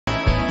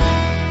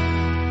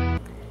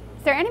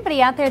Is there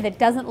anybody out there that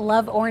doesn't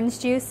love orange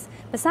juice?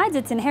 Besides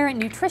its inherent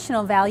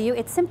nutritional value,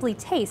 it simply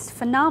tastes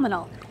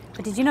phenomenal.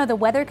 But did you know the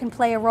weather can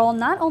play a role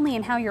not only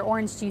in how your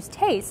orange juice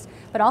tastes,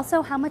 but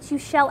also how much you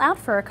shell out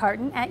for a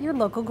carton at your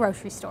local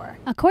grocery store?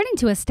 According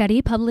to a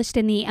study published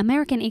in the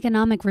American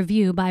Economic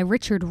Review by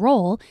Richard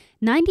Roll,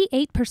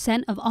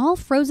 98% of all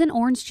frozen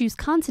orange juice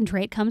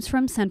concentrate comes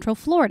from Central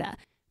Florida.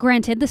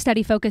 Granted, the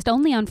study focused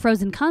only on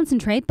frozen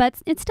concentrate,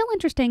 but it's still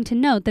interesting to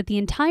note that the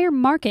entire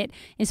market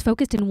is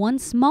focused in one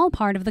small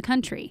part of the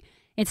country.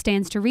 It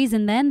stands to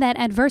reason, then, that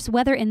adverse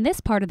weather in this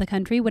part of the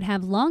country would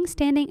have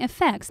long-standing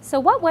effects. So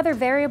what weather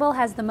variable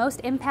has the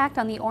most impact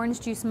on the orange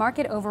juice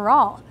market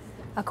overall?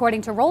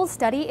 According to Roll's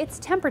study, it's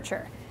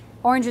temperature.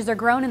 Oranges are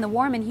grown in the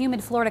warm and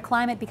humid Florida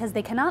climate because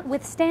they cannot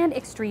withstand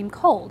extreme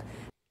cold.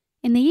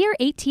 In the year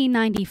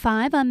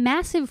 1895, a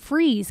massive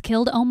freeze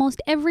killed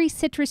almost every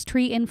citrus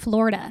tree in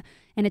Florida,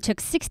 and it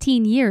took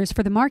 16 years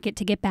for the market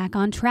to get back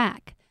on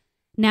track.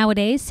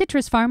 Nowadays,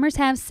 citrus farmers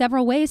have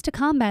several ways to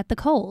combat the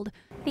cold.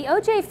 The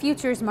OJ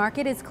futures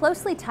market is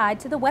closely tied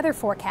to the weather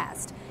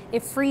forecast.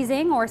 If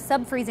freezing or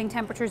sub-freezing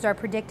temperatures are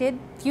predicted,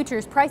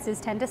 futures prices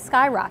tend to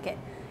skyrocket.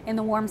 In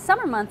the warm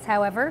summer months,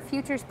 however,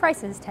 futures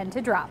prices tend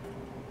to drop.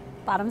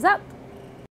 Bottoms up.